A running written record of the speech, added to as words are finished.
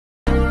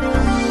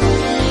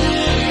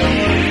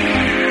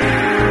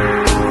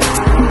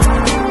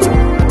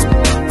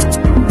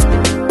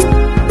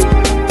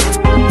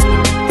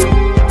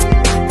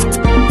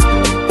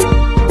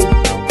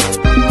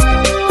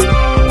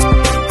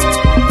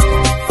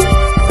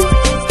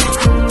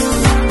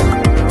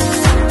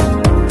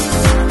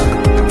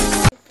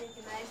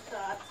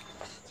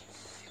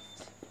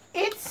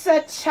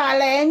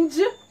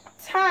challenge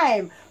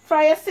time.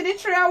 For you see the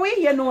three away,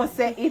 you know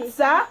say it's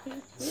a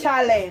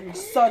challenge.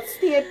 So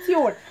stay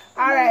tuned.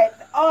 Alright.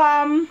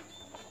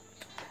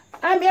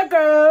 I'm your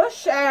girl,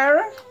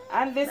 Cher,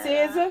 and this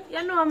is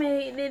you know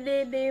me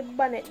the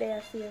bonnet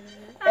there same.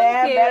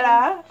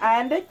 Bella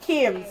and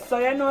Kim. So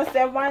you know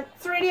say 1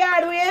 3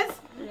 hard ways.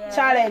 Yeah.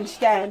 Challenge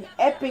time,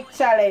 epic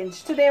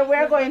challenge. Today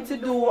we're going to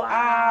do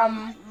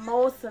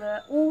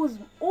who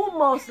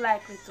most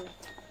likely to.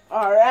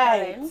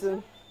 Alright.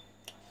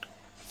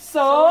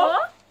 So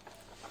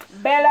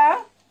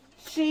Bella,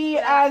 she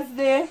has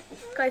the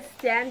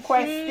question,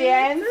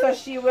 so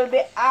she will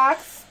be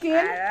asking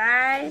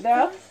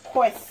the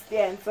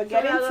question. So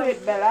get into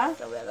it, Bella.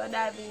 So we're gonna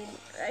dive in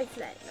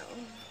right now.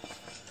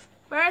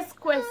 First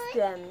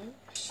question.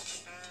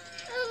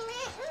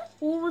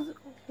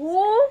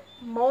 Who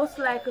most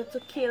likely to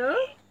kill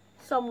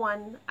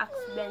someone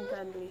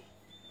accidentally?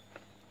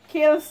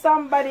 Kill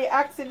somebody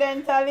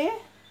accidentally?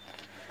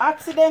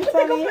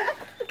 Accidentally?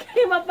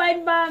 Came up by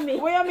me.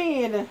 What do you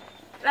mean?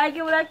 Like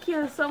you would have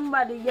killed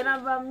somebody, you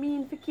never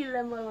mean to kill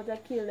them or to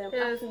kill them.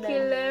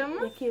 Kill them?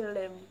 You kill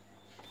them.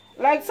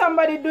 Like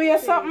somebody do you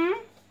something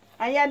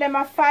and you them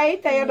a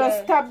fight and you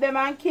just stab them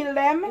and kill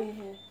them?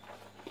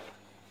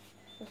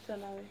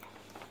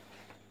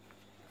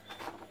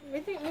 We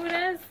think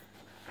Munas.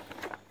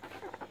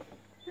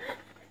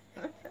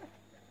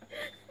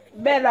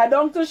 Bella,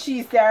 don't to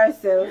she say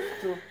herself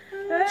too.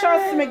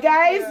 Trust me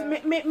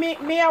guys,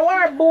 me I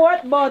war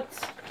both, but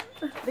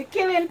the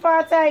killing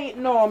part I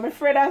know, I'm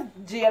afraid of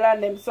jail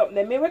and them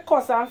something. Me we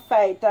cuss and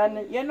fight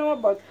and you know,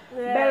 but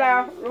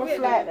Bella rough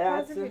like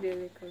that.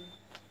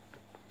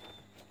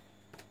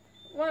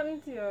 What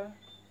into you?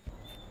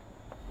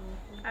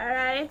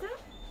 Alright.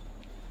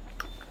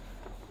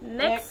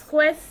 Next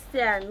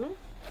question.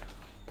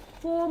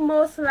 Who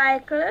most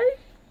likely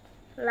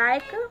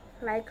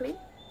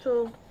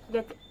to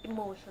get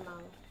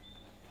emotional?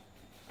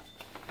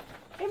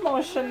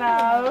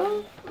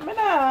 Emotional? Me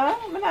nah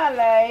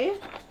lie.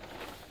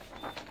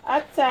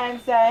 At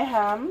times I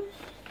am.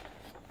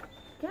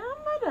 Yeah,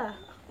 mother.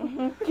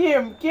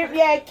 Kim.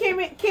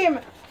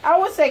 I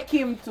would say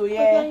Kim too,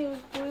 yeah.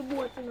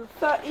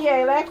 So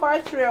yeah, like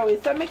our three.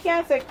 So me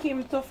can't say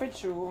Kim too for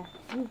true.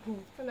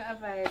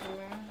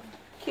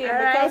 Kim,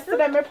 because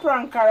today me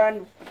prank her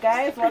and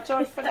guys watch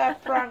out for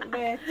that prank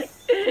there.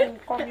 Soon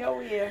come your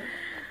way.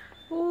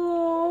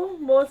 Who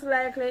most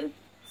likely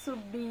to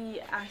be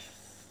a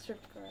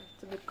stripper?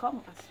 To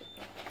become a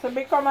stripper? To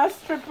become a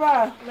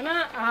stripper? Me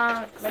not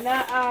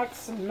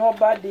ask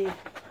nobody.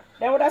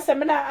 They would have said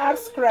me not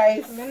ask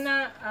Christ. Me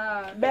not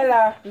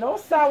Bella, no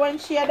sir, when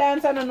she a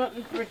dance and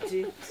nothing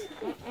pretty.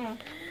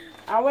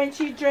 And when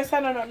she dress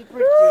and nothing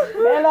pretty.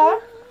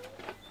 Bella?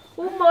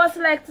 Who most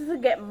likely to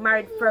get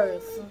married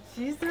first?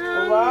 Jesus.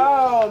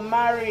 Wow,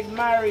 married.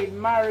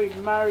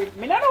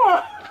 Me not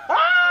know.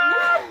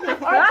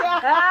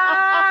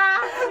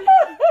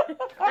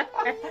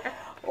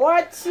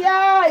 Watch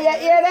ya, you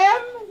hear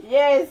them?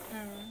 Yes.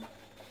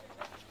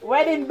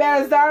 Wedding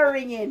bells are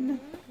ringing.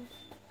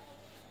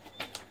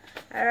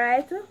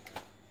 Alright.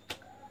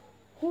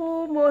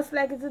 Who most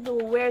likely to do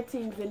weird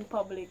things in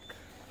public?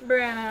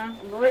 Brenna.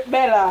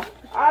 Bella.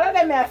 All of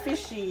them are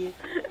fishy.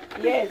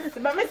 Yes.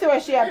 But me see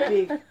what she a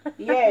pick.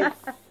 Yes.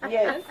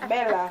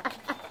 Bella.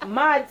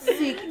 Mad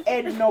sick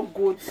head no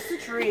good.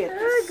 Straight.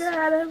 Oh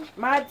God.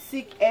 Mad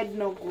sick head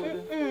no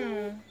good.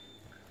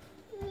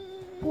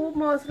 Who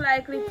most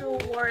likely to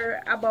worry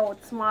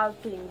about small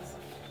things?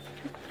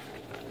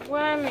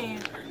 What I mean?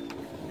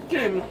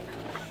 Kim.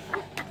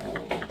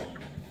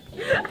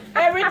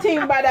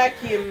 Everything bother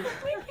Kim. Me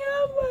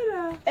can't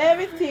bother.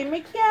 Everything. Me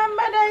can't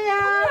bother ya.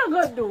 What you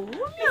gonna do?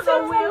 So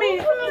for me,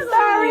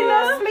 sorry,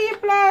 no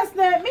sleep last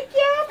night. Me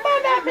can't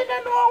bother. Me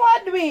don't know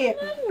what to do.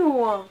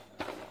 No.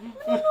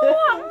 I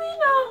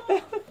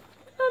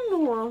don't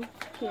know.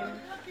 Kim.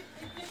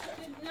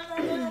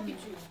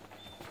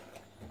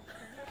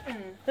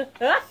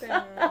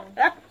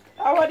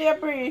 How would you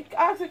break?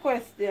 Ask a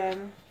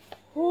question.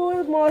 Who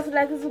is most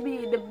likely to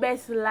be the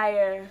best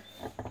liar?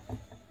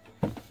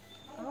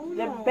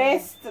 The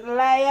best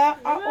liar?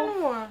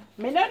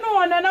 Me don't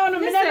know.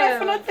 Me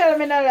don't know. Tell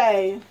me no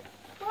lie.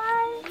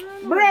 Why?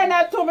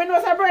 Brenna too. Me know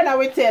say Brenna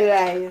will tell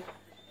lie.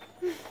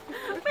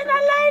 Me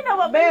not lie no,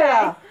 but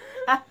Bella.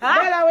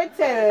 Bella will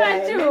tell lie.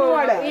 That's Me know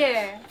true. that.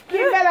 Yeah.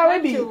 Kim Bella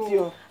will beat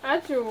you.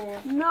 That's true.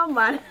 No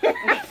man.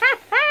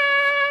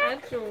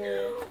 That's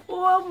true.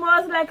 Who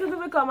most likely to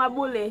become a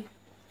bully?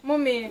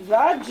 Mommy.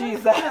 Lord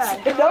Jesus.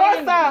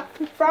 Don't start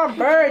from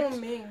birth.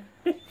 Mommy.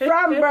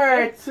 From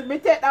birth. Me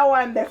take that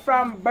one there.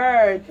 From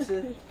birth.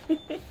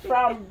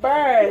 From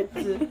birth.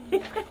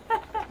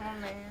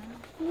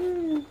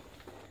 Mommy.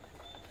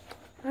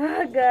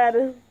 Oh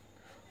God.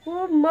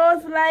 Who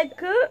most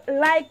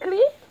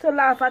likely to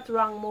laugh at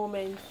wrong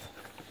moments?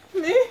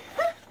 Me?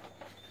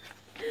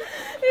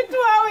 It's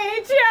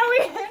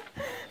away.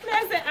 Me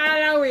say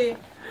all away.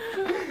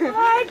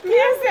 Why Me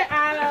say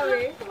all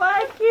away.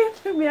 Why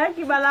keep me? I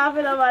keep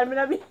laughing about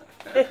me.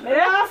 Me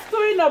laugh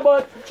too,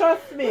 but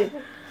trust me.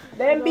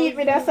 Them beat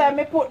me, that's why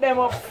me put them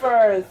up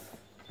first.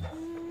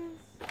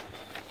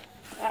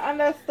 I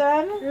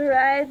understand.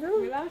 Right?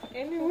 We laugh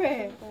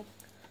anyway.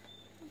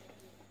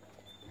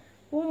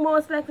 Who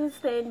most likely to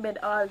stay in bed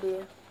all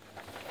day?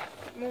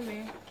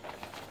 Mommy.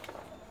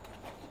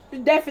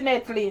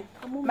 Definitely.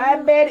 My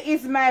bed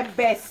is my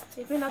best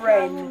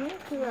friend.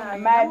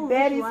 My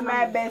bed is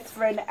my best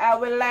friend. I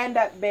will lie in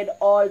that bed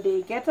all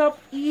day. Get up,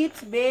 eat,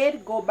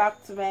 bed, go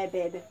back to my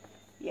bed.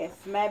 Yes,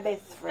 my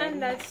best friend.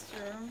 And that's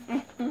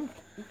true.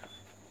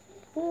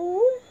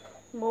 Who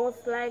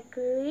most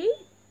likely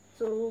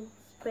to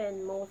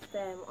spend most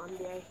time on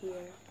their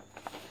hair?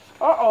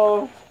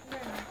 Uh-oh.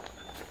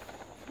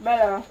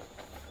 Bella.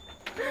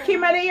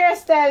 Kim are the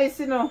hairstylist,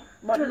 you know.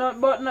 But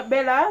not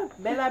Bella.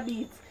 Bella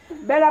beats.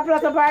 Bella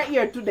plait up her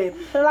ear today.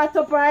 Plait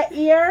up her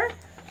ear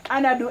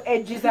and I do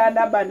edges and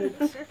the bonnet.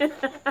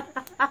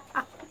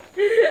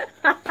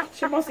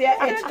 She must be an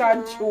edge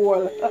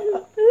control.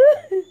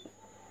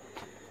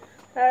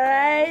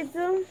 Alright.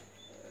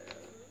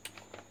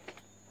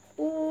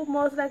 Who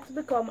most likely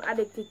to become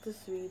addicted to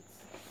sweets?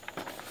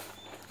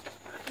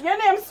 Your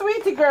name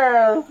Sweetie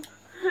Girl.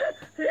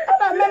 I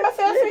don't remember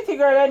saying Sweetie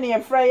Girl your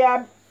name for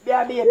your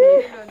baby.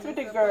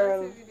 Sweetie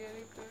Girl.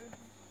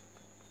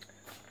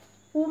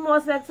 Who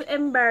most likely to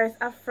embarrass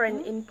a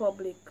friend in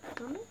public?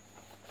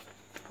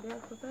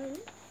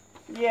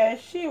 Yeah,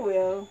 she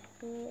will.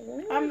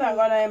 I'm not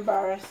gonna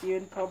embarrass you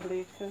in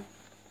public. Okay.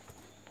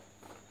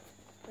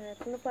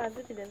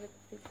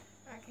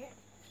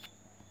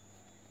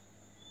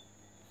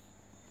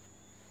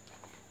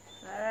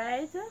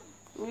 Alright.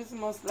 Who's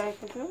most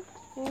likely to?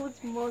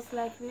 Who's most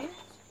likely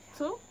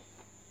to?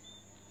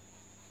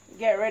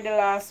 Get ready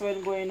last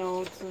when going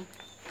out.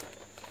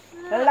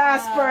 The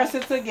last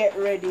person to get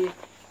ready.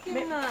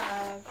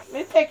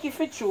 Me take it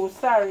for true,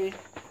 sorry.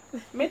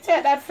 Me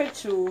take that for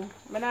true.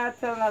 Me not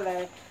tell no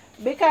lie.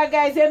 Because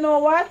guys, you know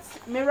what?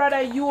 Me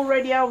rather you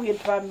ready and wait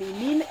for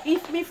me.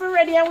 If me for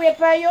ready and wait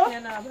for you,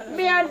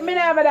 me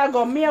never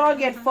go. Me will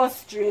get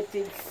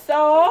frustrated.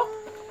 So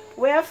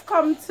we have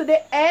come to the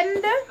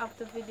end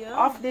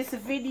of this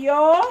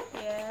video.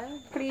 Yeah.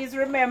 Please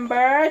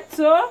remember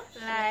to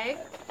Like,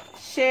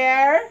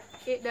 share,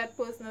 hit that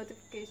post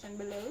notification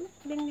below,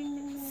 Ding, ding,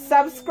 ding, ding.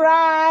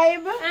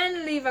 subscribe.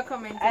 and leave a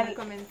comment in the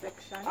comment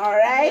section.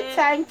 Alright, Yeah.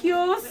 thank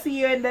you. See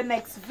you in the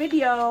next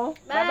video.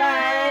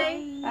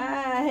 Bye.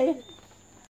 Bye. Bye.